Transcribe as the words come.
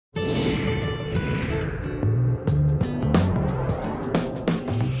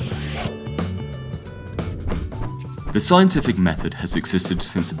The scientific method has existed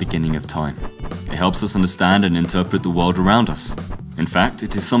since the beginning of time. It helps us understand and interpret the world around us. In fact,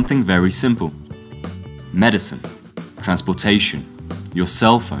 it is something very simple. Medicine, transportation, your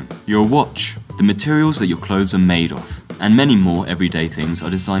cell phone, your watch, the materials that your clothes are made of, and many more everyday things are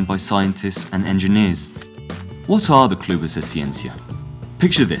designed by scientists and engineers. What are the Clubes de Ciencia?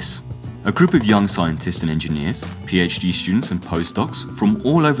 Picture this. A group of young scientists and engineers, PhD students and postdocs from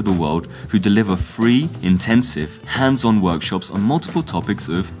all over the world who deliver free, intensive, hands-on workshops on multiple topics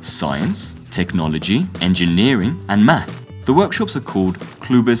of science, technology, engineering and math. The workshops are called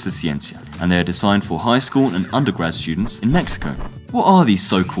Clubes de Ciencia and they are designed for high school and undergrad students in Mexico. What are these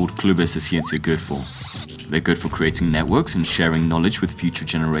so-called Clubes de Ciencia good for? They're good for creating networks and sharing knowledge with future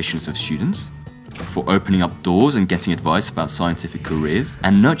generations of students, for opening up doors and getting advice about scientific careers,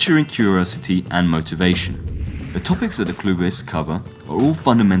 and nurturing curiosity and motivation. The topics that the Clubes cover are all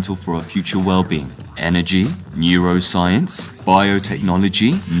fundamental for our future well-being. Energy, neuroscience,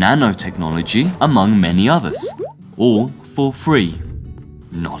 biotechnology, nanotechnology, among many others. All for free.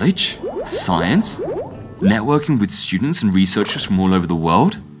 Knowledge, science, networking with students and researchers from all over the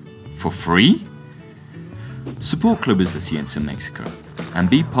world? For free? Support Clubes de Ciencia Mexico and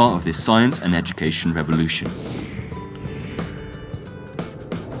be part of this science and education revolution.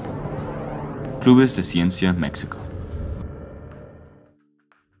 Clubes de Ciencia Mexico.